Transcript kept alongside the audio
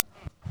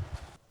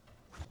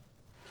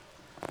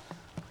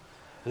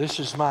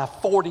This is my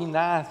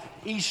 49th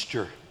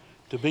Easter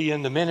to be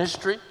in the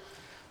ministry.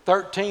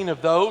 13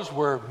 of those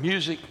were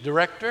music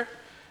director,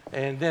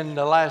 and then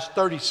the last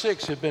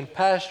 36 have been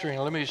pastoring.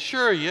 Let me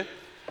assure you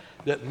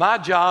that my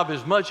job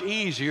is much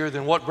easier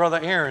than what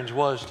Brother Aaron's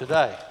was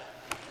today.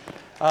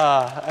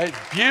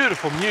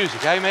 Beautiful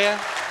music, amen?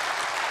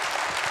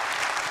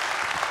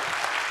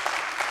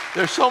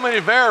 There's so many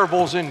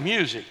variables in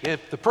music.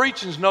 If the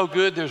preaching's no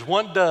good, there's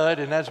one dud,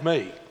 and that's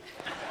me.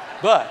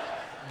 But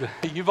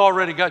you've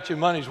already got your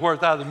money's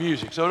worth out of the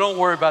music, so don't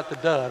worry about the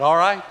dud, all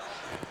right?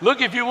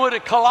 Look, if you would,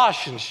 at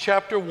Colossians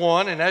chapter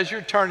 1, and as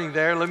you're turning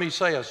there, let me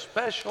say a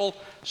special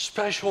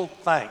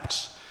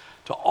thanks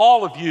to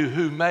all of you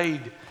who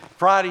made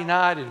Friday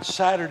night and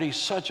Saturday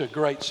such a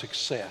great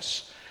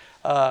success.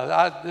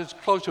 There's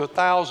close to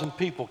 1,000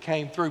 people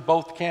came through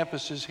both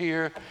campuses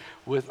here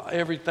with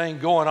everything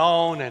going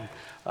on, and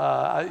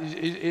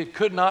it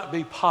could not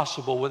be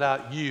possible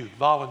without you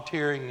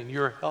volunteering and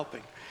your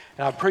helping.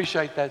 And I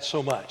appreciate that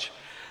so much.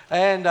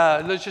 And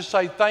let's just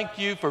say thank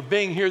you for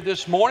being here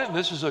this morning.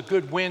 This is a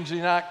good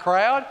Wednesday night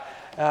crowd.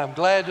 I'm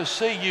glad to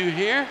see you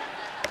here.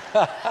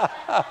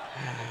 Well,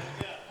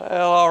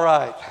 all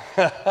right.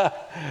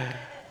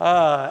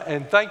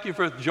 And thank you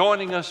for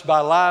joining us by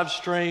live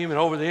stream and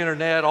over the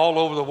internet. All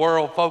over the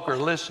world, folk are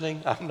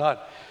listening.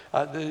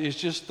 It's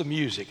just the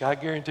music. I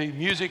guarantee you,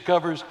 music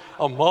covers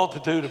a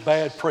multitude of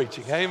bad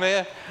preaching.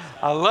 Amen.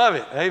 I love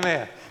it.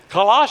 Amen.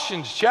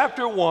 Colossians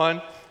chapter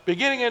 1.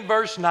 Beginning in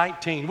verse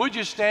 19, would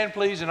you stand,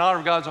 please, in honor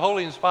of God's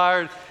holy,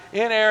 inspired,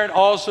 inerrant,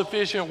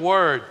 all-sufficient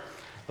word?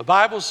 The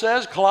Bible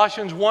says,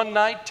 Colossians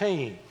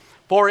 1:19,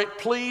 for it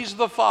pleased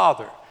the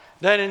Father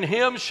that in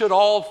him should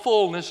all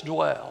fullness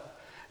dwell,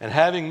 and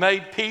having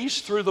made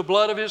peace through the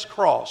blood of his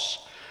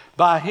cross,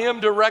 by him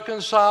to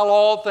reconcile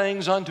all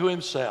things unto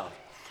himself.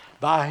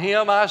 By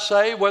him, I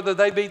say, whether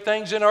they be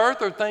things in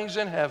earth or things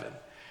in heaven.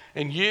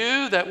 And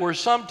you that were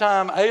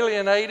sometime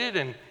alienated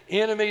and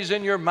enemies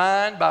in your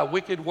mind by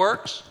wicked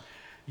works,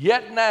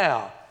 yet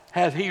now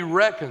hath he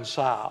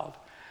reconciled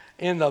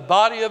in the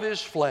body of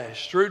his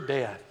flesh through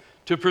death,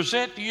 to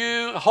present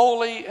you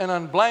holy and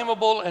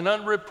unblameable and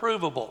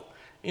unreprovable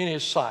in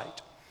his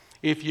sight.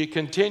 If ye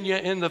continue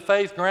in the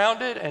faith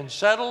grounded and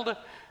settled,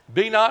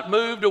 be not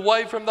moved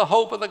away from the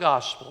hope of the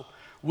gospel,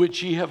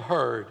 which ye have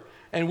heard,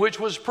 and which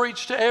was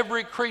preached to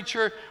every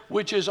creature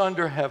which is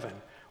under heaven,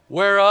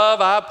 whereof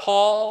I,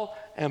 Paul,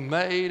 am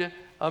made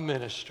a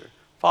minister.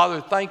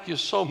 Father, thank you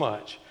so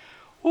much.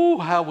 Ooh,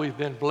 how we've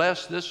been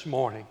blessed this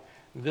morning,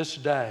 this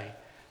day.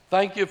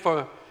 Thank you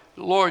for,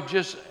 Lord,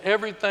 just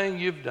everything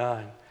you've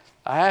done.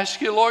 I ask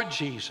you, Lord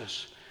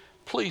Jesus,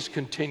 please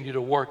continue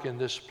to work in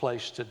this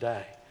place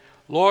today.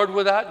 Lord,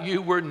 without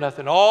you, we're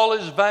nothing. All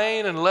is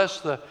vain unless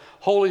the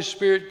Holy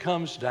Spirit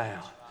comes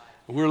down.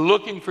 We're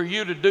looking for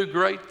you to do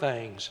great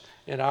things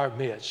in our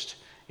midst.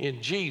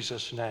 In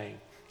Jesus' name,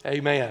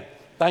 amen.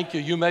 Thank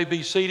you. You may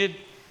be seated.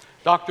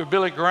 Dr.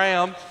 Billy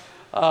Graham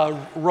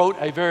wrote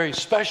a very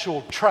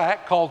special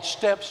tract called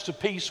Steps to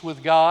Peace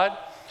with God,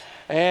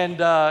 and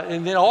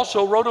then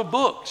also wrote a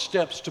book,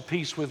 Steps to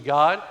Peace with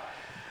God.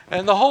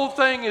 And the whole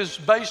thing is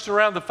based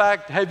around the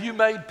fact, have you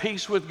made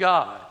peace with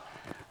God?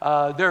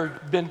 There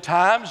have been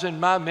times in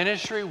my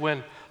ministry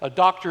when a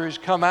doctor has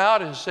come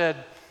out and said,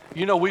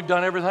 you know, we've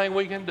done everything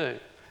we can do.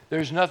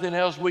 There's nothing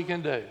else we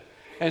can do.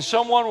 And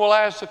someone will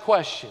ask the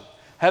question,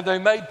 have they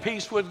made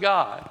peace with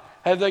God?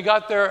 Have they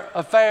got their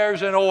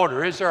affairs in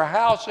order? Is their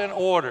house in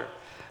order?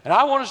 And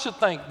I want us to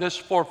think this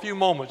for a few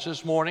moments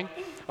this morning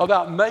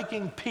about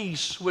making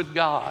peace with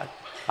God.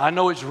 I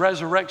know it's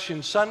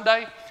Resurrection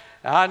Sunday.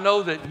 I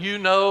know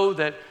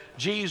that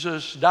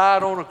Jesus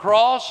died on a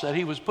cross, that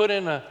he was put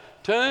in a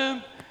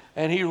tomb,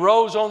 and he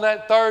rose on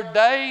that third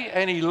day,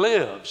 and he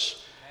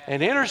lives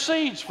and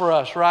intercedes for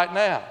us right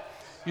now.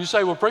 You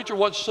say, well, preacher,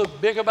 what's so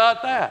big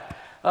about that?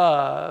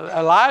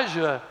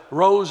 Elijah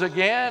rose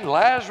again.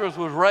 Lazarus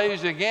was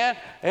raised again.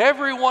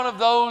 Every one of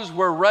those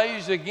were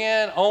raised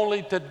again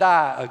only to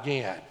die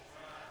again.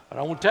 But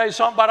I want to tell you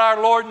something about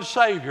our Lord and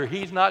Savior.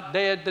 He's not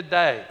dead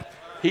today.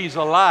 He's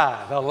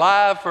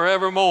alive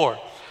forevermore.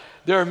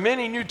 There are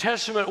many New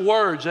Testament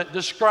words that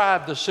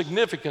describe the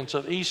significance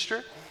of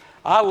Easter.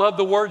 I love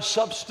the word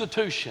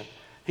substitution.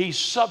 He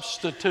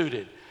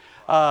substituted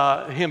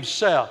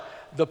himself.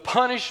 The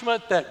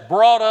punishment that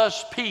brought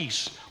us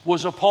peace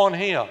was upon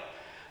him.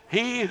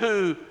 He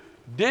who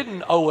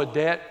didn't owe a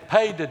debt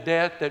paid the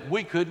debt that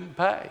we couldn't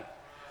pay.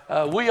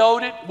 We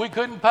owed it. We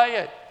couldn't pay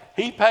it.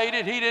 He paid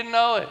it. He didn't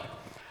owe it.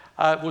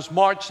 It was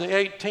March the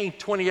 18th,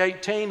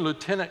 2018.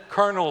 Lieutenant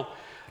Colonel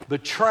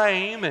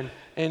Betrame,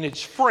 and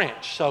it's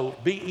French, so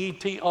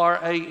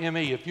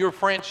B-E-T-R-A-M-E. If you're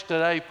French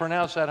today,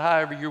 pronounce that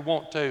however you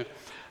want to.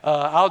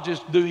 I'll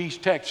just do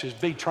East Texas,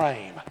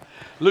 Betrame.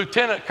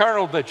 Lieutenant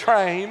Colonel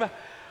Betrame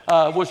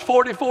was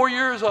 44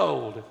 years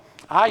old.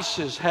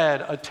 ISIS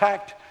had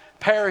attacked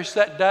Paris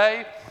that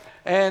day,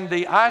 and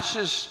the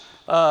ISIS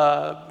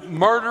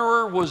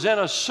murderer was in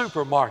a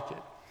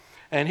supermarket,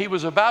 and he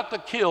was about to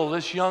kill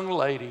this young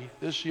lady,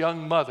 this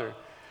young mother,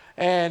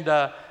 and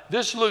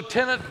this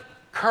lieutenant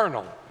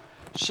colonel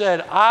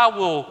said, I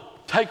will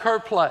take her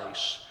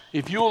place.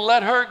 If you'll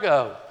let her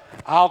go,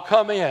 I'll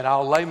come in.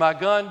 I'll lay my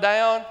gun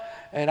down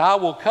and I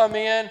will come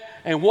in,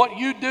 and what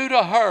you do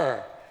to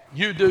her,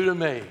 you do to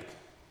me.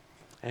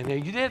 And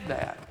then he did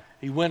that.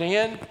 He went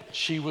in,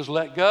 she was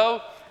let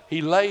go.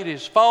 He laid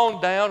his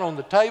phone down on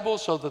the table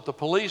so that the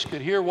police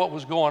could hear what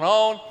was going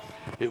on.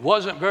 It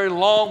wasn't very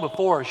long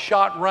before a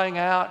shot rang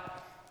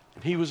out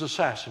and he was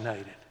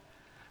assassinated.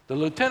 The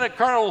lieutenant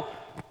colonel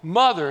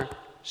mother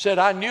said,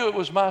 I knew it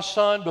was my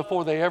son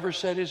before they ever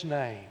said his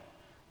name,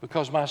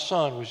 because my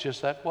son was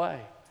just that way.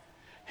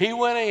 He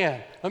went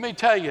in. Let me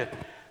tell you,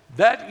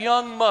 that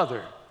young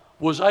mother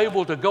was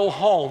able to go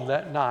home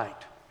that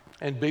night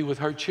and be with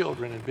her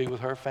children and be with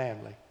her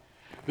family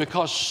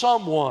because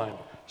someone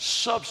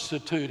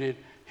substituted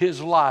his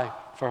life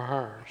for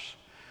hers.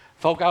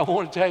 Folk, I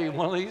want to tell you,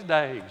 one of these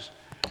days,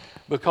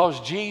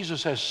 because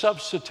Jesus has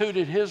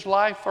substituted his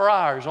life for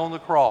ours on the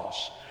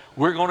cross,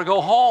 we're going to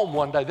go home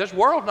one day. This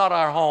world's not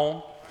our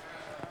home.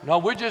 No,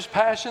 we're just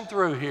passing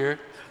through here.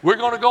 We're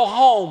going to go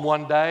home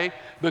one day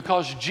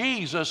because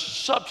Jesus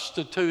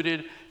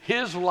substituted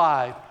his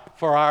life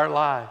for our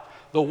life.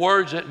 The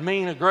words that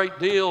mean a great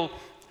deal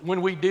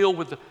when we deal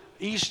with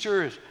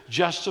Easter is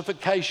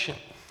justification.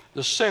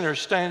 The sinner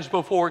stands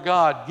before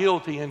God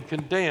guilty and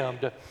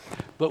condemned,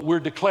 but we're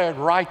declared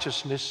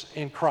righteousness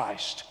in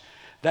Christ.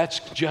 That's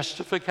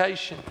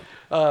justification.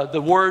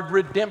 The word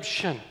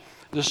redemption.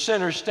 The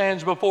sinner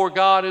stands before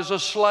God as a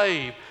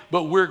slave,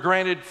 but we're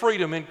granted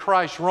freedom in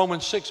Christ.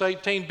 Romans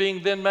 6:18,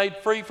 being then made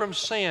free from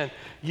sin,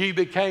 ye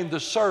became the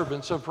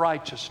servants of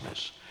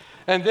righteousness.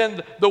 And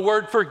then the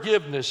word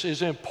forgiveness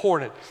is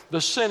important. The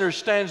sinner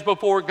stands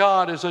before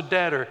God as a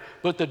debtor,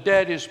 but the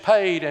debt is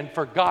paid and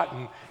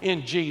forgotten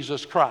in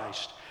Jesus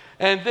Christ.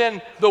 And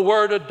then the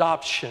word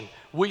adoption.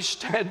 We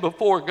stand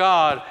before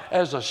God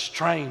as a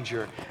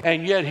stranger,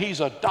 and yet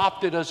he's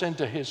adopted us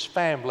into his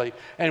family,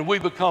 and we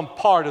become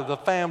part of the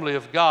family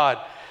of God.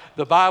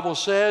 The Bible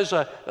says,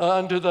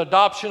 unto the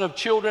adoption of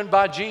children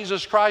by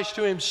Jesus Christ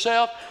to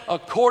himself,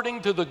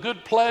 according to the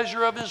good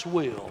pleasure of his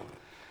will.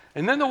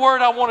 And then the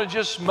word I want to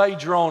just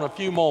major on a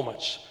few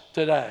moments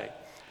today,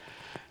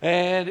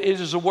 and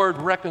it is the word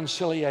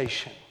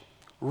reconciliation.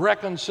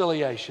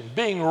 Reconciliation,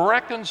 being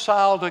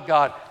reconciled to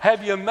God.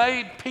 Have you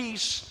made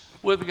peace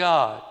with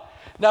God?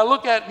 Now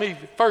look at me,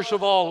 first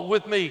of all,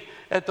 with me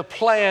at the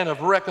plan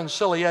of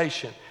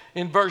reconciliation.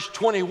 In verse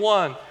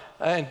 21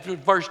 and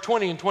verse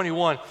 20 and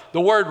 21,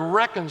 the word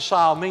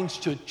reconcile means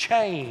to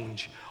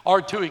change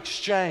or to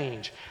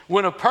exchange.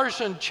 When a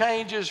person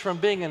changes from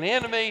being an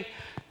enemy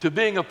to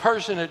being a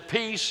person at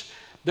peace,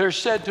 they're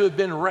said to have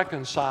been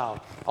reconciled.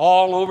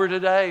 All over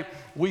today,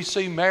 we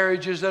see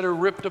marriages that are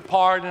ripped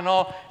apart and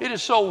all. It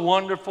is so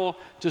wonderful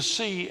to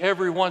see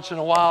every once in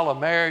a while a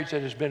marriage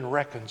that has been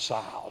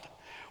reconciled,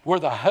 where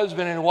the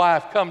husband and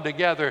wife come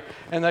together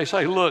and they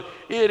say, look,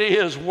 it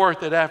is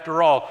worth it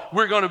after all.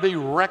 We're going to be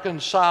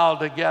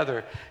reconciled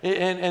together.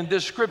 And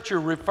this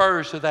scripture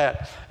refers to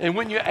that. And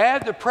when you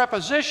add the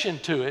preposition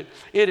to it,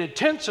 it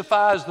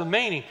intensifies the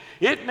meaning.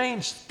 It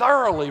means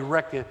thoroughly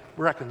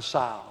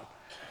reconciled,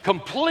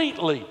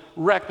 completely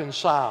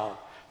reconciled,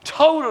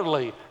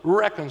 totally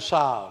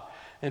reconciled.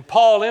 And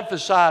Paul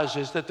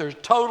emphasizes that there's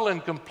total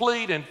and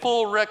complete and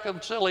full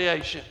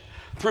reconciliation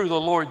through the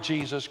Lord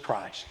Jesus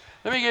Christ.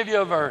 Let me give you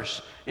a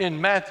verse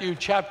in Matthew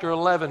chapter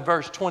 11,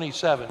 verse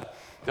 27.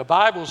 The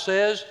Bible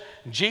says,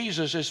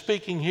 Jesus is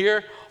speaking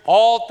here,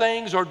 all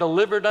things are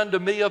delivered unto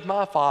me of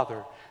my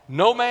Father.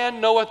 No man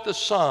knoweth the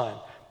Son,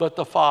 but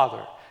the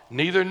Father.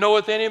 Neither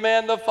knoweth any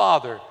man the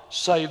Father,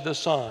 save the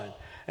Son.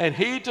 And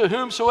he to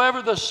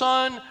whomsoever the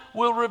Son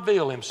will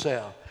reveal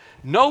himself.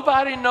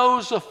 Nobody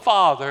knows the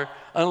Father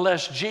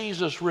unless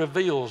Jesus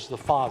reveals the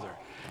Father.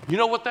 You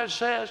know what that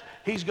says?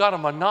 He's got a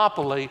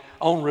monopoly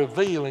on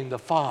revealing the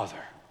Father.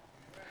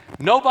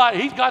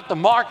 He's got the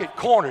market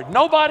cornered.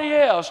 Nobody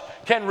else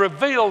can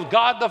reveal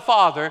God the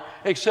Father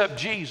except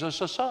Jesus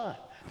the Son.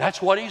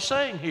 That's what he's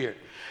saying here.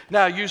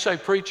 Now you say,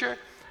 preacher,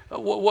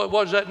 what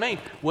does that mean?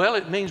 Well,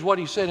 it means what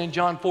he said in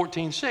John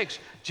 14:6.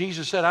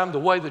 Jesus said, I'm the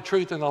way, the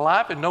truth, and the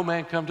life, and no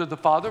man come to the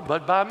Father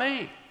but by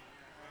me.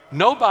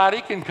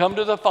 Nobody can come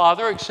to the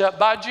Father except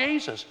by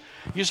Jesus.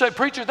 You say,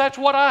 preacher, that's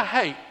what I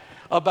hate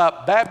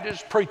about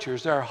Baptist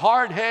preachers. They're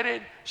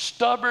hard-headed,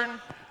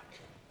 stubborn,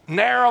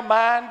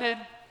 narrow-minded.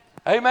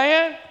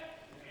 Amen?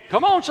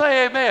 Come on,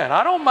 say amen.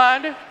 I don't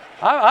mind it.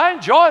 I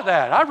enjoy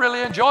that. I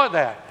really enjoy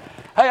that.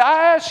 Hey,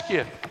 I ask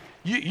you,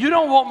 you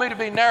don't want me to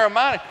be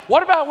narrow-minded.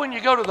 What about when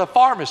you go to the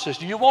pharmacist?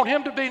 Do you want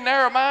him to be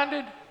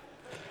narrow-minded?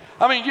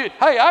 I mean,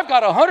 hey, I've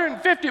got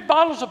 150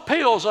 bottles of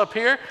pills up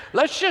here.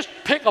 Let's just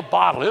pick a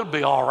bottle. It'll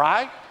be all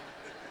right.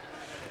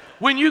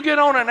 When you get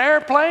on an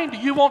airplane, do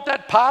you want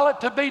that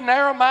pilot to be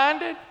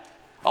narrow-minded?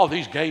 Oh,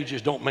 these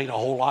gauges don't mean a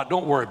whole lot.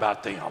 Don't worry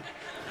about them.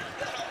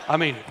 I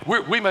mean,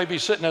 we may be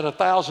sitting at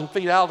 1,000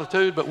 feet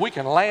altitude, but we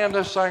can land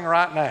this thing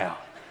right now.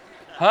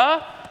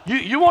 Huh?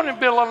 You want him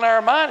to be a little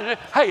narrow-minded?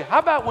 Hey, how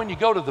about when you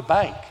go to the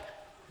bank?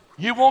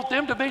 You want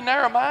them to be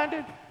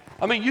narrow-minded?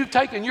 I mean, you've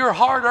taken your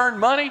hard-earned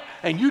money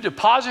and you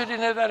deposit it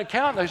into that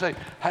account. And they say,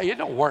 hey, it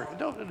don't work.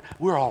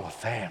 We're all a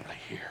family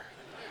here.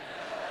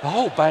 The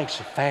whole bank's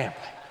a family.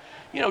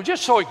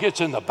 Just so it gets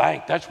in the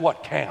bank, that's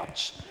what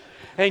counts.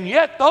 And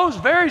yet those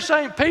very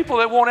same people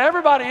that want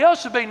everybody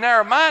else to be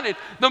narrow-minded,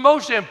 the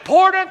most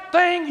important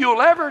thing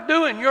you'll ever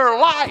do in your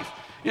life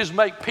is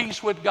make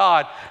peace with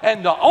God.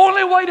 And the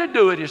only way to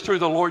do it is through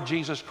the Lord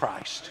Jesus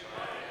Christ.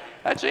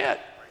 That's it.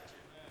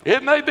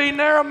 It may be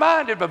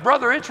narrow-minded, but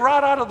brother, it's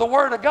right out of the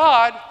Word of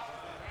God.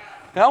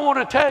 Now I want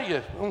to tell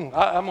you,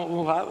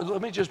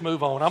 let me just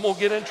move on. I'm going to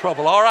get in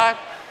trouble, all right?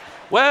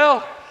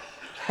 Well,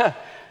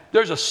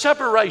 there's a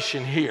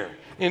separation here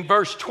in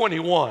verse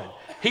 21.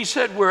 He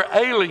said we're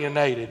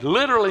alienated.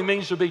 Literally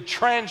means to be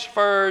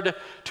transferred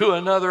to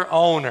another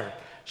owner.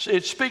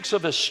 It speaks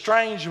of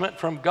estrangement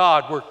from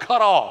God. We're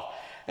cut off.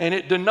 And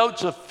it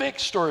denotes a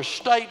fixed or a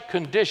state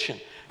condition.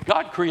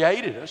 God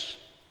created us.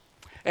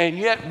 And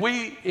yet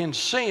we, in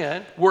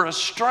sin, were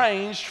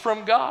estranged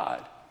from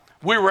God.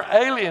 We were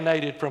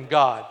alienated from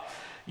God.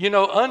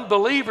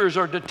 Unbelievers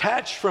are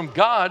detached from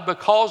God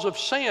because of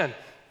sin.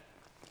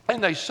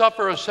 And they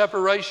suffer a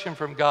separation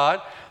from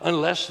God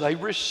unless they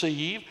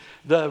receive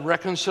the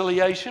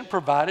reconciliation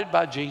provided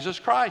by Jesus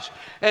Christ.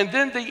 And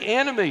then the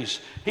enemies,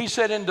 he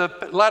said in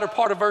the latter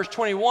part of verse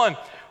 21,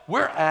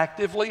 we're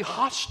actively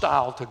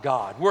hostile to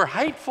God. We're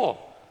hateful.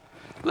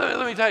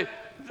 Let me tell you,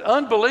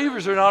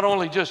 unbelievers are not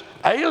only just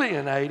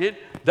alienated,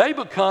 they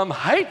become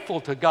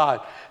hateful to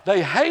God.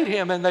 They hate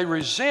Him and they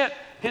resent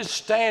His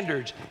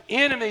standards.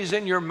 Enemies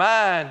in your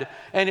mind,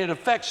 and it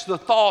affects the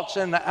thoughts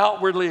and the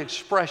outwardly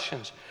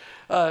expressions.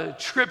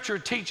 Scripture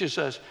teaches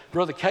us,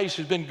 Brother Case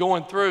has been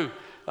going through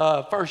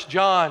 1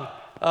 John,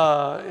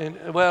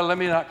 let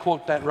me not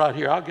quote that right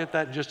here. I'll get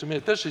that in just a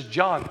minute. This is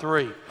John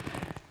 3.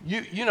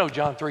 You know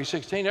John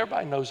 3:16.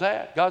 Everybody knows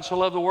that. God so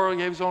loved the world, He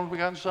gave His only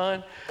begotten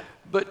Son.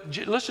 But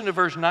listen to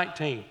verse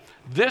 19.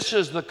 This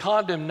is the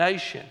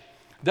condemnation,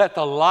 that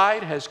the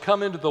light has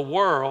come into the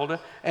world,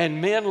 and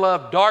men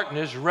love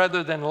darkness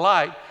rather than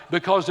light,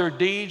 because their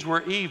deeds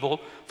were evil.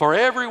 For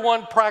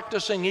everyone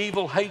practicing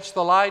evil hates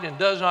the light and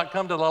does not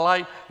come to the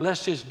light,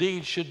 lest his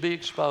deeds should be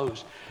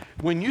exposed.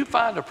 When you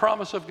find a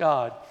promise of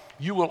God,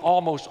 you will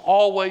almost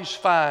always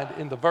find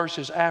in the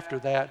verses after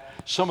that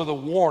some of the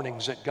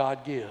warnings that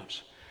God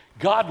gives.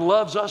 God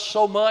loves us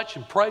so much,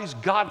 and praise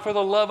God for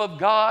the love of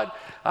God.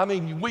 I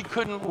mean, we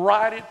couldn't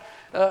write it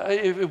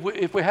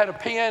if we had a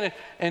pen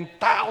and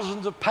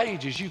thousands of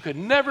pages. You could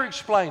never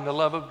explain the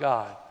love of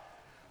God.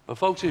 But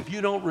folks, if you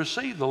don't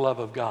receive the love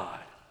of God,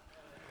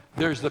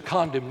 there's the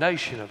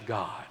condemnation of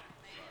God.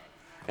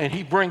 And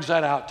He brings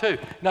that out too.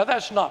 Now,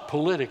 that's not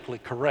politically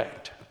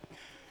correct.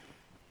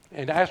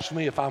 And ask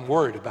me if I'm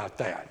worried about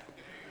that.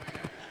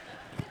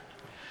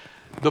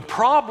 The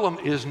problem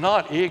is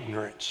not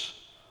ignorance.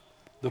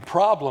 The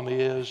problem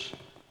is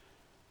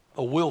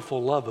a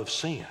willful love of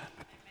sin.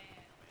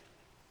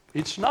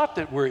 It's not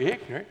that we're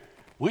ignorant.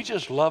 We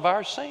just love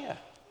our sin.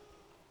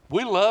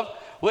 Would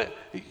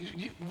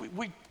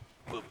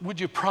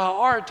you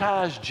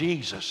prioritize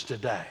Jesus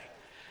today?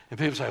 And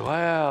people say,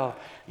 well,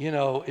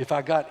 if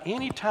I got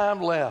any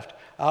time left,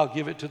 I'll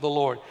give it to the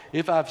Lord.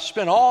 If I've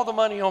spent all the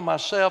money on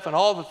myself and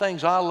all the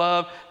things I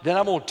love, then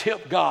I'm going to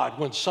tip God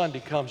when Sunday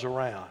comes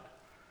around.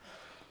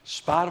 In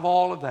spite of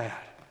all of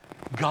that,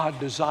 God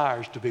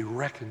desires to be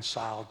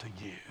reconciled to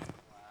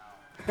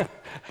you.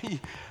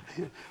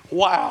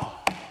 Wow.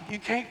 You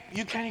can't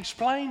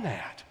explain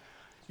that.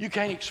 You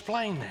can't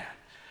explain that.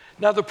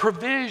 Now, the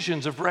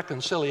provisions of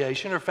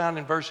reconciliation are found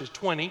in verses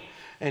 20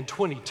 and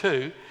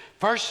 22.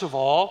 First of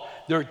all,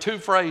 there are two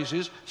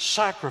phrases: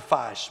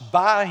 sacrifice,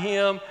 by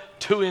Him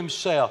to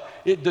Himself.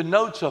 It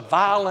denotes a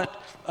violent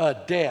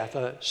death,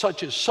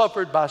 such as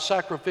suffered by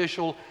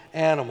sacrificial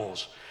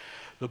animals.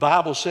 The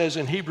Bible says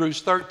in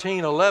Hebrews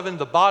 13:11,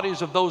 the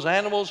bodies of those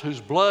animals whose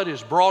blood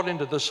is brought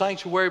into the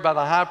sanctuary by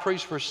the high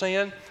priest for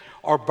sin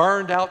are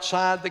burned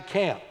outside the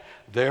camp.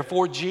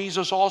 Therefore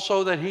Jesus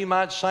also, that He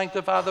might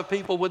sanctify the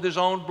people with His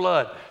own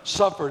blood,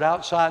 suffered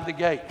outside the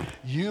gate.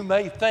 You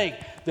may think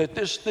that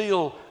this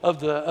deal of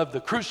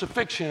the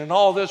crucifixion and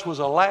all this was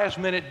a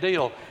last-minute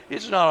deal.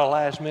 It's not a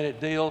last-minute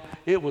deal.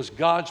 It was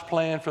God's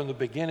plan from the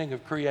beginning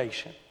of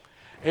creation.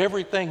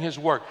 Everything has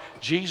worked.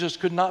 Jesus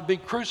could not be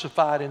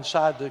crucified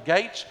inside the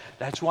gates.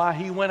 That's why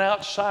He went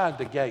outside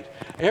the gate.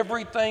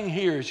 Everything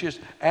here is just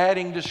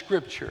adding to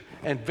Scripture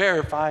and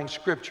verifying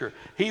Scripture.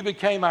 He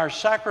became our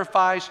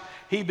sacrifice.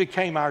 He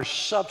became our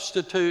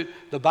substitute.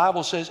 The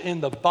Bible says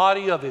in the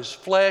body of His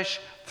flesh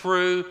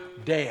through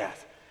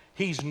death.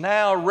 He's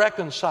now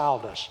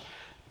reconciled us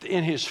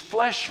in His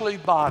fleshly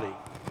body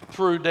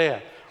through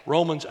death.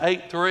 Romans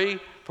 8:3,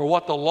 for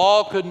what the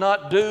law could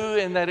not do,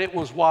 in that it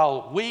was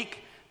while weak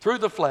through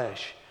the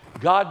flesh,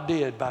 God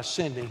did by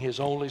sending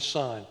His only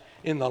Son.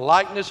 In the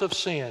likeness of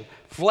sin,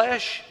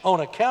 flesh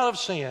on account of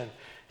sin,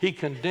 He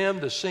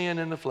condemned the sin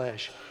in the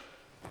flesh.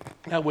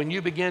 Now, when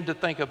you begin to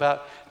think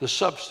about the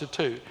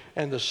substitute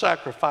and the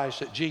sacrifice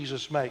that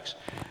Jesus makes,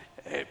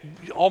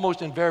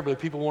 almost invariably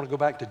people want to go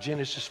back to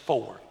Genesis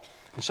 4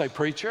 and say,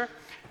 preacher,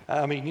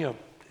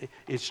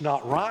 it's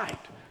not right.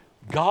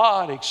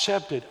 God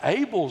accepted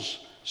Abel's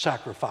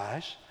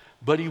sacrifice,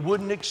 but he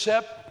wouldn't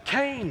accept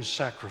Cain's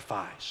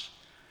sacrifice.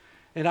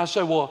 And I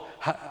say, well,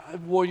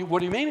 what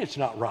do you mean it's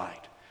not right?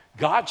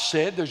 God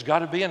said there's got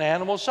to be an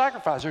animal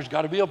sacrifice. There's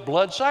got to be a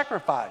blood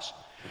sacrifice.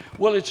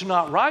 Well, it's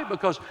not right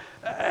because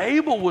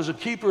Abel was a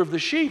keeper of the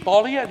sheep.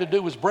 All he had to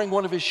do was bring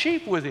one of his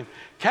sheep with him.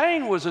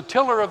 Cain was a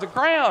tiller of the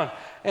ground,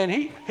 and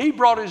he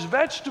brought his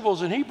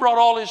vegetables and he brought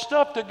all his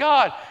stuff to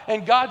God.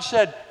 And God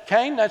said,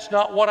 Cain, that's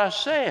not what I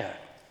said.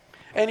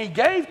 And he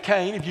gave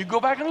Cain, if you go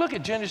back and look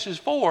at Genesis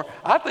 4,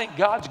 I think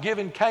God's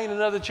given Cain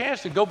another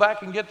chance to go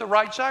back and get the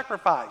right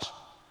sacrifice.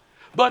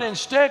 But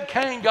instead,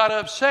 Cain got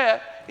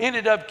upset,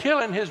 ended up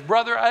killing his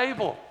brother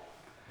Abel.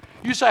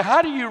 You say,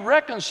 how do you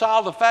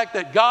reconcile the fact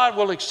that God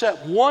will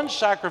accept one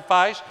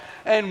sacrifice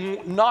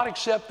and not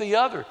accept the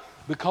other?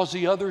 Because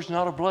the other is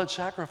not a blood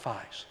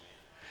sacrifice.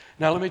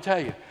 Now, let me tell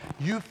you,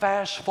 you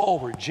fast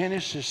forward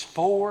Genesis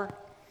 4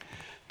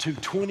 to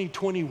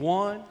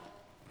 2021,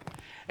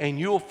 and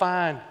you'll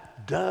find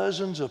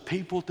dozens of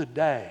people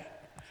today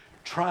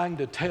trying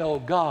to tell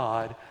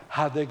God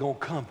how they're going to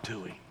come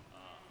to him.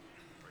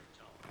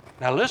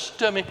 Now, listen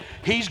to me.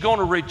 He's going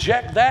to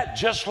reject that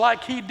just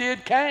like he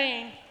did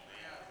Cain.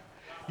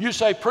 You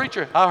say,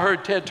 preacher, I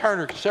heard Ted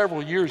Turner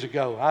several years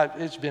ago.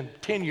 It's been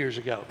 10 years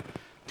ago.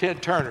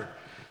 Ted Turner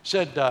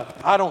said,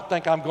 I don't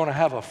think I'm going to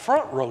have a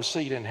front row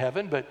seat in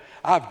heaven, but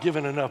I've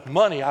given enough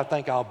money, I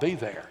think I'll be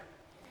there.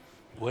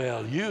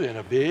 Well, you in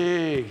a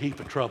big heap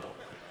of trouble.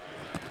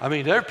 I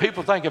mean, there are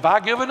people think if I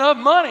give enough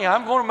money,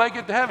 I'm going to make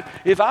it to heaven.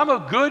 If I'm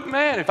a good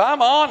man, if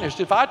I'm honest,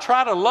 if I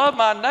try to love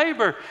my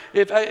neighbor,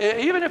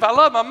 even if I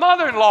love my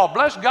mother-in-law,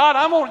 bless God,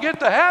 I'm going to get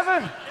to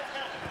heaven.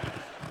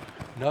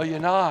 No, you're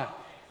not.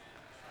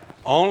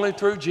 Only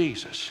through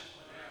Jesus.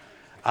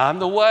 I'm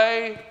the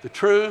way, the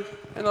truth,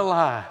 and the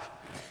life.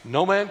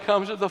 No man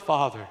comes to the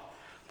Father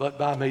but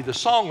by me. The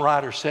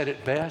songwriter said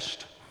it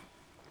best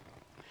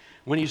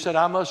when he said,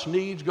 I must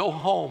needs go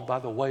home by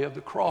the way of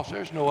the cross.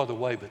 There's no other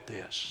way but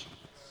this.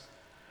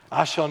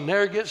 I shall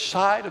ne'er get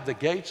sight of the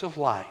gates of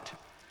light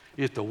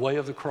if the way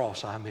of the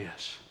cross I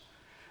miss.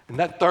 And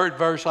that third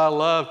verse I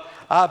love,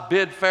 I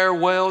bid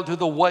farewell to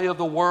the way of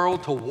the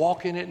world, to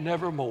walk in it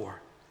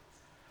nevermore.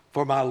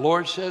 For my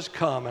Lord says,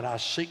 come, and I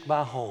seek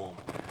my home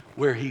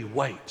where he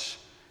waits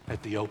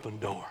at the open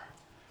door.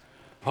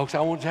 Folks,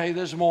 I want to tell you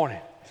this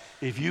morning,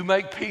 if you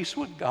make peace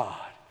with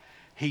God,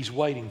 he's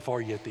waiting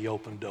for you at the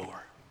open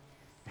door.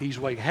 He's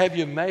waiting. Have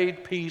you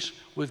made peace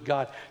with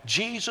God?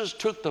 Jesus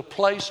took the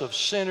place of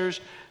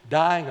sinners,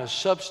 dying a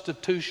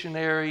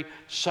substitutionary,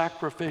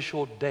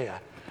 sacrificial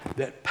death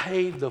that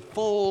paid the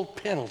full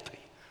penalty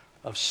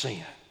of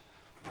sin.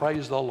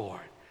 Praise the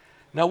Lord.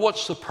 Now,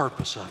 what's the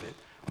purpose of it?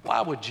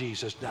 Why would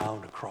Jesus die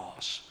on the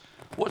cross?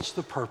 What's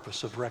the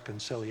purpose of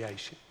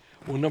reconciliation?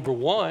 Well, number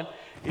one,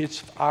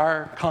 it's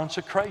our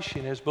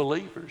consecration as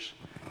believers.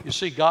 You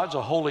see, God's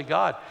a holy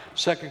God.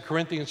 2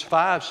 Corinthians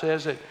 5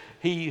 says that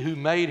he who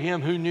made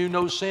him who knew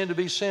no sin to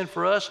be sin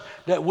for us,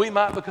 that we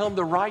might become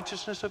the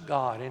righteousness of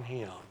God in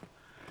him.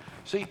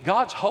 See,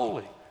 God's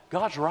holy.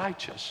 God's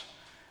righteous.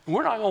 And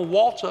we're not going to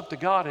waltz up to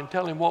God and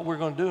tell him what we're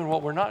going to do and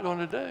what we're not going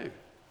to do.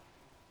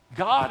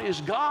 God is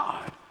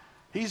God.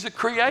 He's the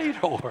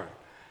creator.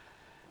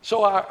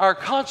 So our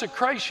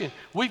consecration,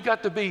 we've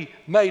got to be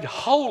made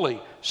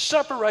holy,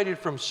 separated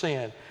from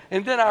sin.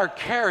 And then our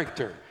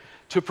character,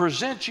 to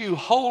present you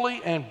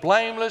holy and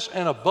blameless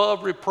and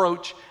above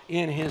reproach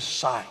in his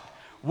sight.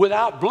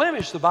 Without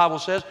blemish, the Bible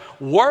says,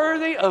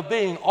 worthy of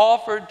being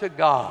offered to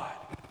God.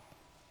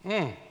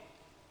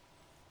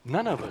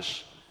 None of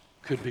us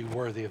could be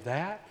worthy of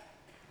that.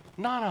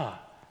 None.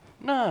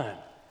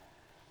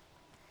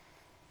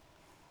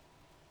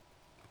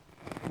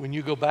 When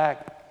you go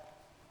back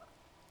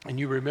and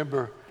you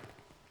remember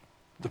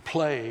the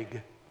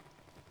plague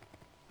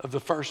of the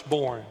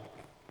firstborn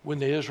when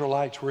the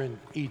Israelites were in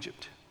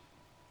Egypt,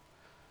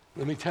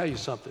 let me tell you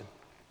something.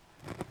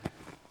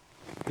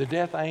 The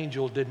death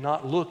angel did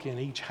not look in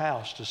each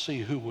house to see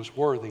who was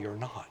worthy or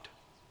not.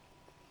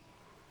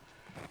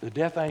 The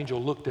death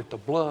angel looked at the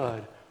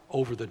blood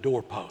over the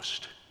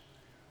doorpost.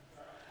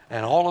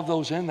 And all of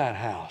those in that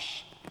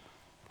house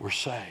were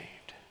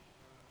saved.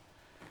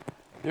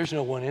 There's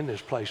no one in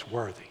this place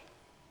worthy.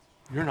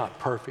 You're not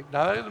perfect.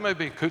 Now, there may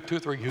be 2 or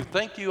 3 who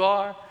think you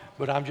are,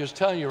 but I'm just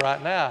telling you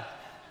right now,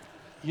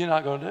 you're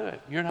not going to do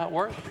it. You're not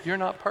worthy. You're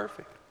not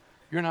perfect.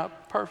 You're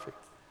not perfect.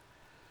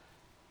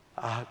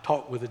 I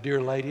talked with a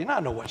dear lady, and I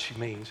know what she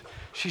means.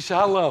 She said,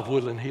 I love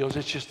Woodland Hills.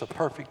 It's just the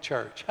perfect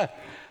church.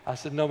 I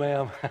said, no,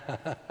 ma'am.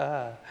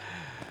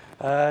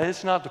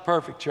 It's not the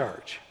perfect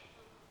church.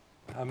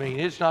 I mean,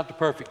 it's not the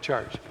perfect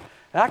church.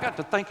 And I got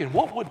to thinking,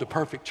 what would the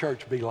perfect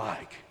church be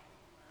like?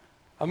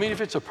 I mean,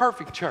 if it's a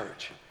perfect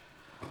church,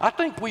 I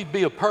think we'd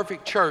be a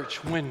perfect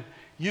church when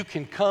you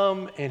can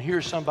come and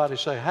hear somebody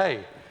say,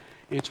 hey,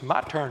 it's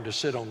my turn to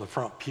sit on the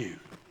front pew.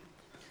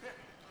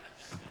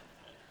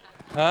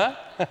 Huh?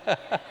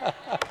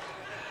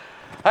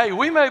 Hey,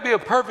 we may be a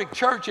perfect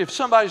church if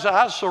somebody says,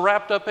 I was so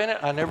wrapped up in it,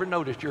 I never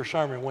noticed your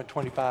sermon went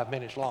 25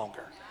 minutes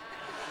longer.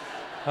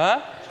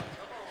 Huh?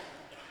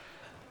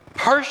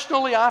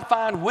 Personally, I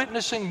find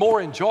witnessing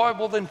more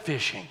enjoyable than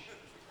fishing.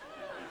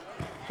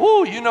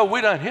 Ooh, you know,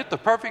 we done hit the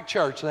perfect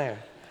church there.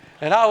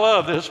 And I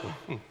love this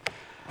one.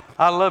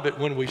 I love it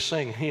when we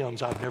sing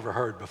hymns I've never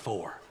heard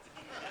before.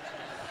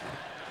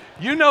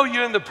 You know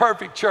you're in the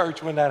perfect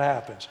church when that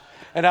happens.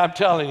 And I'm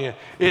telling you,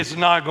 it's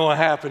not going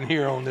to happen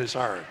here on this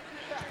earth.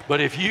 But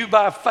if you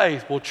by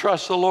faith will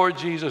trust the Lord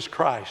Jesus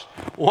Christ,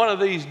 one of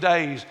these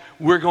days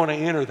we're going to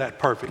enter that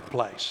perfect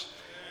place.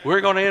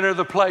 We're going to enter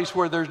the place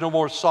where there's no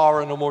more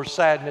sorrow, no more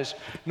sadness,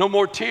 no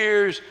more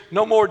tears,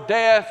 no more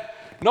death,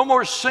 no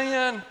more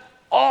sin.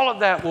 All of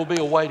that will be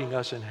awaiting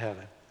us in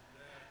heaven.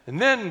 And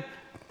then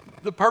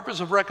the purpose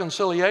of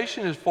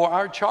reconciliation is for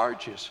our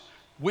charges.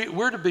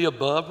 We're to be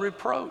above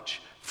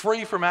reproach,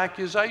 free from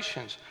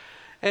accusations.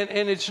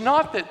 And it's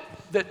not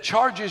that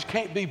charges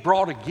can't be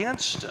brought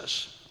against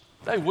us.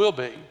 They will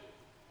be.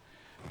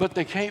 But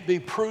they can't be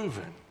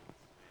proven.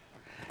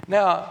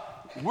 Now,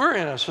 we're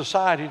in a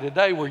society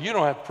today where you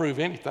don't have to prove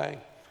anything.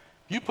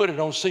 You put it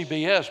on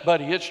CBS,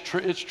 buddy, it's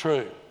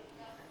true.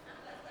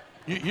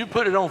 You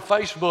put it on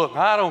Facebook,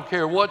 I don't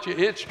care what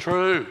it's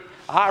true.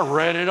 I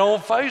read it on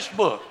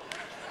Facebook.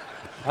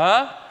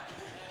 Huh?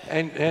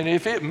 And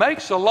if it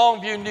makes the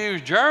Longview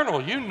News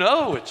Journal, you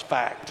know it's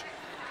fact.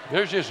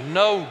 There's just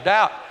no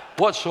doubt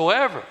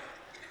whatsoever.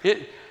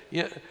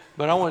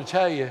 But I want to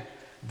tell you,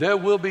 there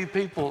will be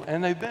people,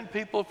 and they've been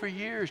people for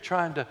years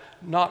trying to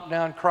knock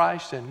down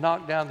Christ and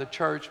knock down the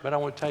church. But I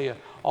want to tell you,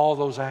 all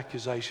those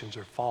accusations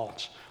are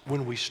false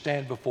when we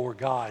stand before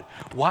God.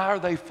 Why are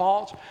they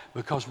false?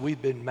 Because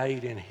we've been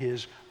made in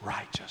His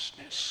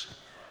righteousness.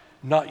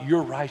 Not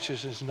your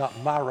righteousness,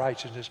 not my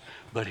righteousness,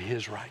 but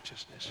His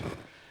righteousness.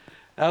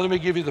 Now let me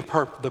give you the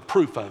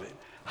proof of it.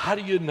 How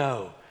do you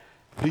know?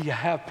 Do you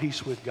have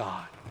peace with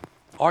God?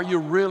 Are you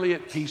really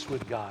at peace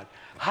with God?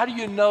 How do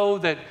you know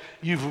that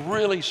you've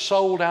really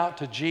sold out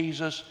to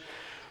Jesus?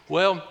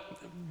 Well,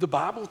 the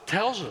Bible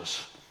tells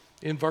us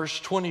in verse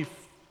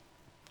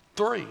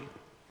 23,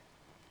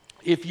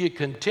 if you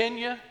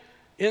continue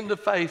in the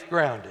faith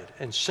grounded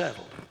and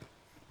settled,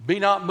 be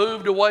not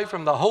moved away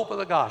from the hope of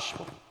the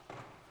gospel.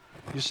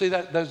 You see,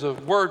 that there's a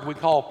word we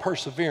call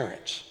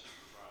perseverance.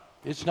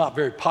 It's not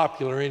very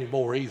popular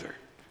anymore either.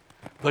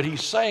 But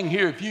he's saying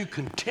here, if you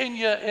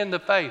continue in the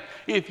faith,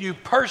 if you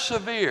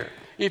persevere.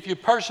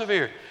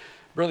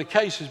 Brother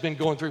Case has been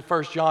going through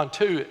 1 John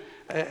 2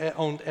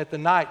 at the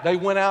night. They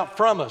went out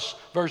from us,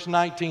 verse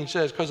 19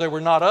 says, because they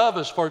were not of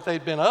us, for if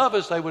they'd been of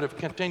us, they would have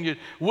continued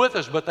with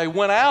us. But they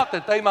went out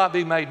that they might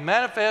be made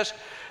manifest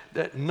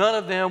that none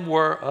of them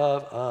were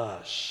of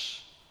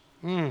us.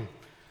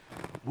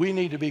 We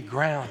need to be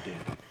grounded,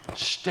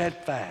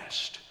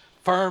 steadfast,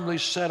 firmly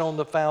set on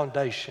the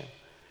foundation.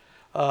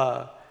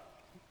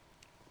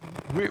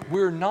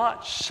 We're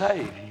not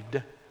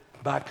saved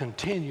by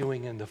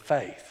continuing in the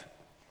faith.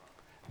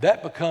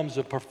 That becomes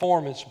a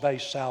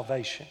performance-based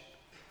salvation.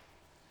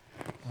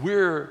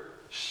 We're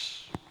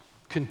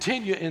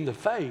continue in the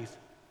faith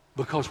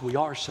because we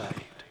are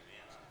saved.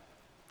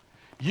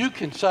 You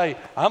can say,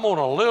 I'm going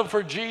to live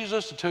for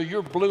Jesus until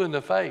you're blue in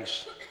the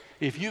face.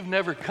 If you've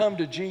never come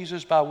to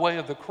Jesus by way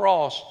of the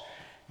cross,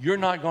 you're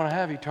not going to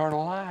have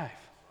eternal life.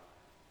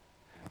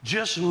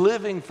 Just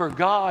living for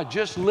God,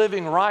 just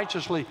living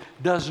righteously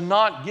does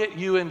not get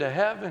you into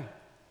heaven.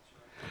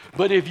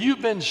 But if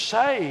you've been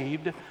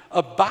saved,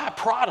 a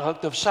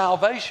byproduct of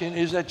salvation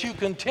is that you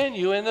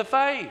continue in the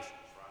faith.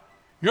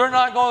 You're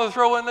not going to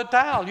throw in the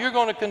towel. You're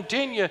going to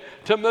continue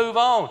to move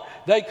on.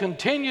 They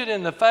continued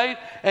in the faith,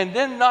 and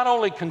then not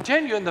only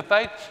continue in the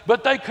faith,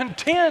 but they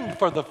contend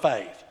for the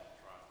faith.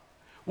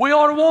 We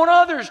ought to want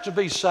others to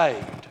be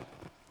saved.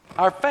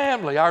 Our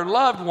family, our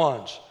loved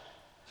ones.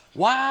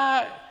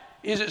 Why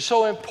is it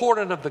so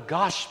important of the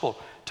gospel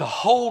to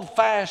hold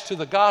fast to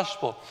the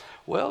gospel?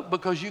 Well,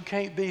 because you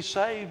can't be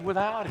saved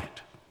without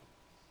it.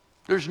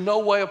 There's no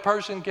way a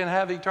person can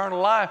have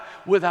eternal life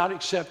without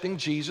accepting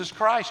Jesus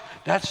Christ.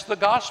 That's the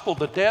gospel,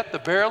 the death, the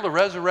burial, the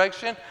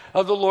resurrection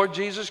of the Lord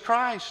Jesus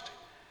Christ.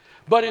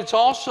 But it's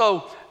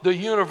also the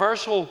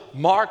universal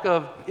mark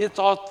of its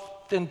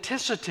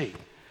authenticity.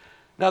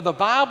 Now, the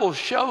Bible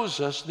shows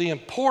us the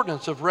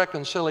importance of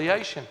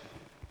reconciliation.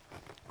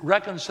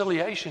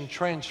 Reconciliation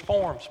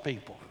transforms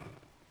people.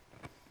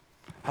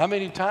 How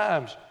many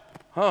times,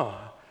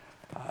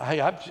 hey,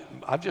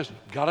 I've just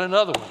got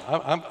another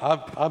one.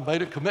 I've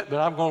made a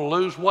commitment. I'm going to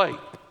lose weight.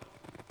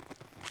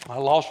 I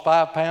lost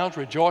 5 pounds,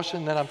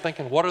 rejoicing. Then I'm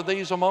thinking, what are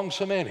these among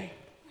so many?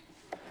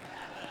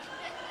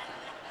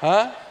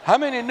 How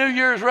many New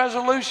Year's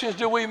resolutions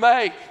do we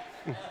make?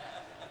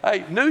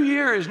 Hey, New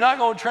Year is not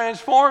going to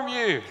transform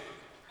you.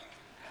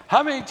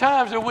 How many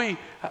times do we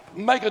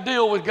make a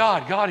deal with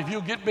God? God, if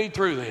you'll get me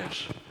through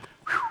this,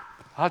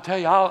 I'll tell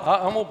you,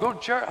 I'm going to go to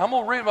church. I'm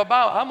going to read my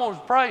Bible. I'm going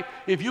to pray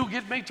if you'll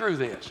get me through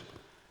this.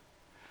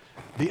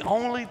 The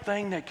only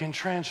thing that can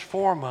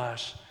transform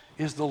us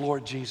is the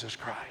Lord Jesus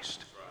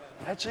Christ.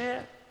 That's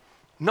it.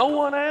 No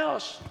one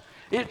else.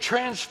 It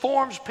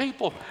transforms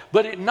people.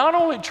 But it not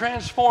only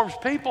transforms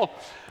people,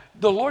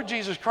 the Lord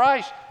Jesus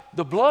Christ,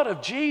 the blood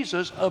of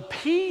Jesus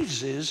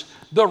appeases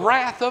the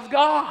wrath of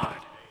God.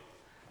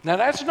 Now,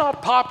 that's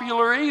not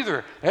popular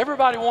either.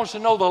 Everybody wants to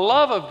know the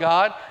love of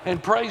God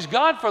and praise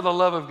God for the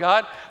love of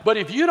God. But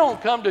if you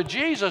don't come to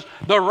Jesus,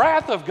 the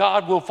wrath of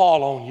God will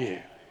fall on you.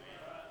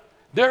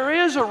 There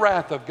is a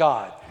wrath of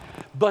God.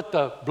 But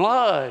the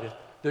blood,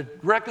 the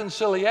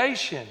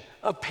reconciliation,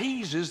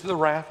 appeases the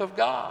wrath of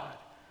God.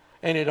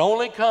 And it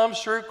only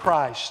comes through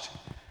Christ.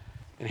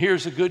 And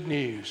here's the good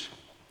news.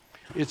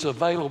 It's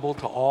available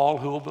to all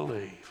who will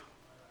believe.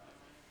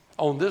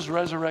 On this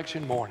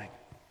resurrection morning,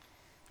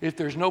 if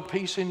there's no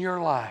peace in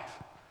your life,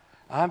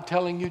 I'm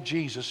telling you,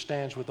 Jesus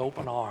stands with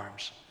open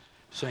arms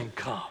saying,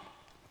 come,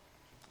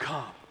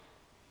 come,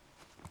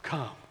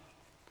 come.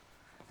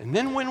 And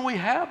then when we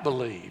have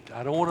believed,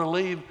 I don't want to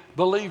leave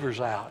believers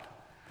out.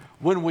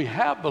 When we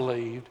have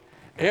believed,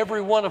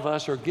 every one of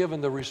us are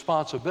given the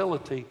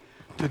responsibility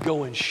to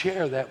go and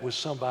share that with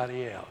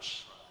somebody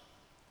else.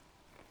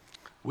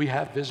 We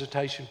have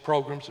visitation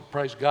programs, and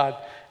praise God,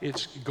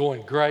 it's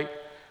going great.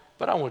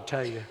 But I want to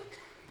tell you,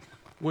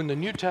 when the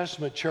New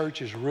Testament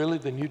church is really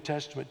the New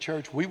Testament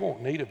church, we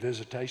won't need a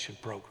visitation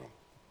program.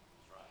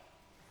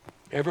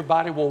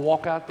 Everybody will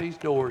walk out these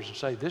doors and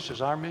say, this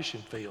is our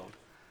mission field.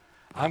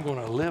 I'm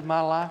going to live my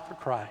life for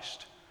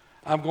Christ.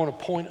 I'm going to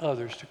point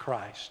others to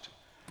Christ.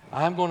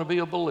 I'm going to be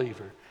a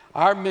believer.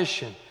 Our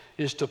mission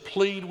is to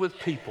plead with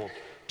people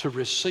to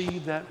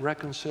receive that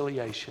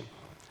reconciliation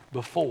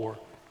before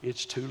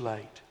it's too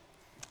late.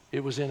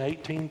 It was in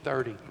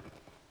 1830,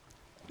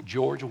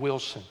 George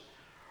Wilson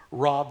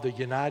robbed the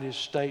United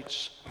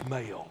States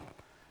mail.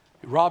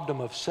 He robbed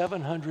them of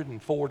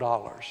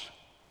 $704.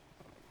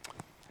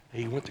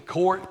 He went to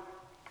court.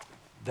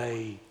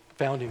 They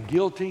found him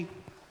guilty.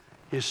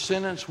 His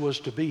sentence was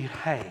to be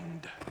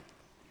hanged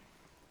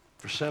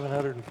for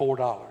 $704.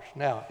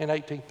 Now, in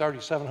 1830,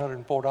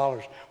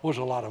 $704 was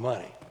a lot of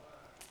money.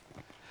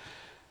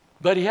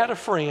 But he had a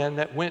friend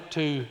that went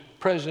to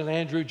President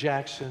Andrew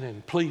Jackson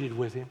and pleaded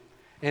with him.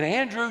 And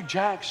Andrew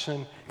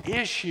Jackson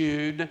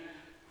issued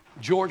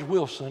George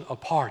Wilson a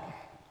pardon.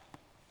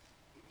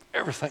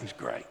 Everything's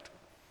great.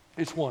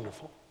 It's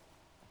wonderful.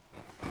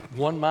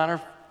 One minor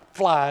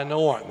fly in the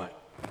ointment.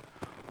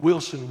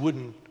 Wilson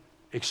wouldn't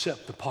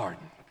accept the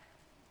pardon.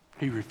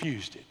 He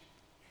refused it.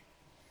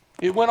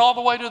 It went all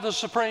the way to the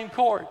Supreme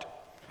Court.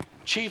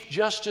 Chief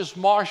Justice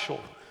Marshall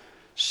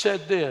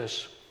said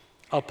this,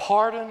 a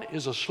pardon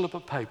is a slip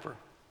of paper,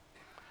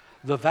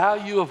 the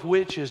value of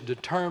which is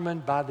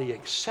determined by the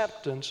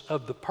acceptance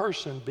of the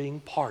person being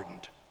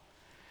pardoned.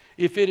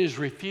 If it is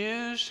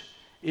refused,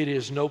 it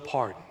is no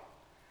pardon.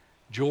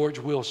 George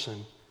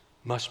Wilson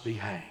must be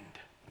hanged.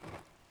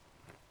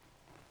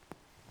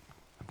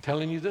 I'm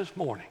telling you this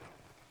morning,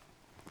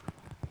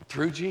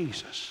 through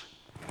Jesus,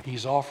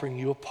 He's offering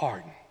you a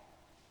pardon.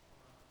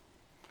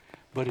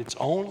 But it's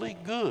only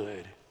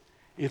good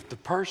if the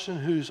person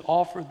who's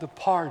offered the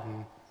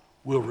pardon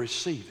will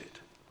receive it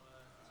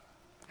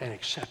and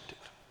accept it.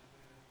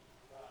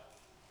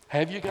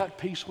 Have you got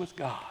peace with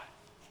God?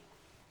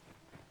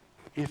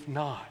 If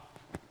not,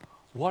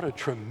 what a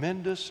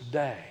tremendous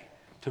day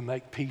to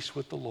make peace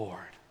with the Lord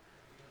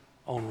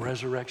on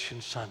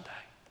Resurrection Sunday.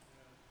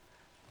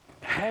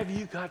 Have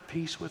you got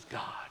peace with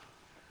God?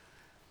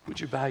 Would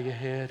you bow your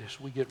head as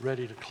we get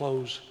ready to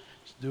close,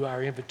 to do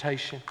our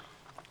invitation?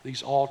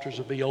 These altars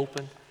will be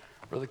open.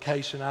 Brother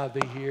Case and I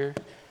will be here.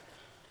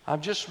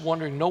 I'm just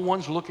wondering, no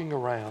one's looking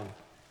around.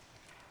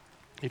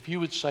 If you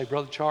would say,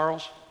 Brother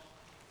Charles,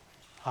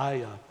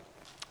 I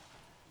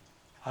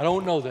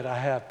don't know that I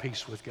have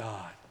peace with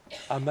God.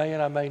 I may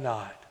and I may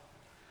not.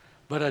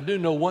 But I do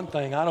know one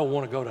thing, I don't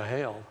want to go to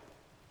hell.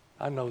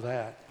 I know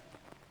that.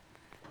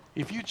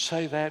 If you'd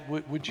say that,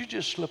 would you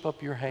just slip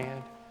up your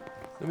hand?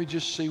 Let me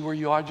just see where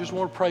you are. I just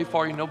want to pray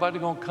for you.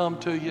 Nobody's going to come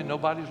to you.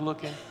 Nobody's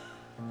looking.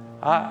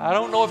 I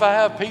don't know if I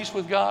have peace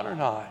with God or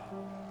not.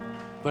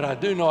 But I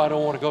do know I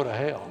don't want to go to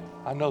hell.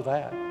 I know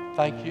that.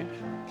 Thank you.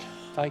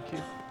 Thank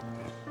you.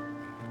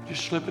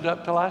 Just slip it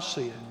up till I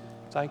see it.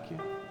 Thank you.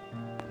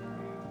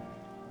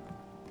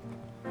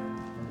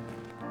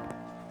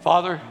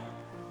 Father,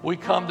 we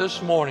come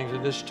this morning to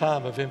this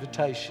time of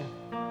invitation.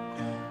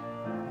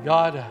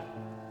 God,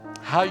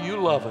 how you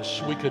love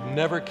us, we could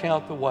never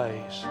count the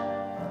ways.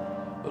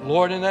 But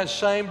Lord, in that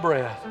same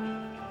breath,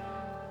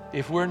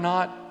 if we're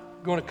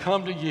not going to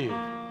come to you,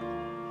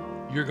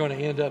 you're going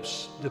to end up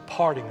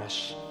departing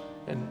us,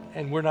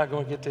 and we're not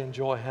going to get to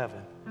enjoy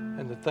heaven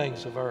and the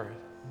things of earth.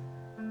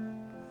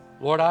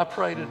 Lord, I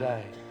pray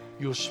today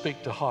you'll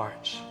speak to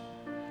hearts.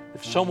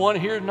 If someone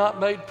here has not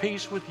made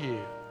peace with you,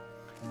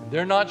 and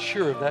they're not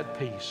sure of that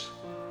peace,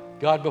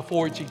 God,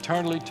 before it's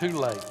eternally too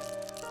late,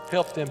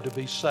 help them to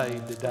be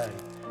saved today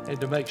and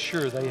to make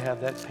sure they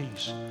have that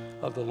peace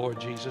of the Lord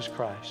Jesus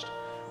Christ.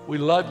 We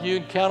love you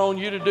and count on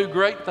you to do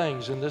great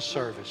things in this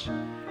service.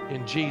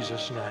 In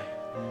Jesus'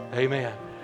 name, amen.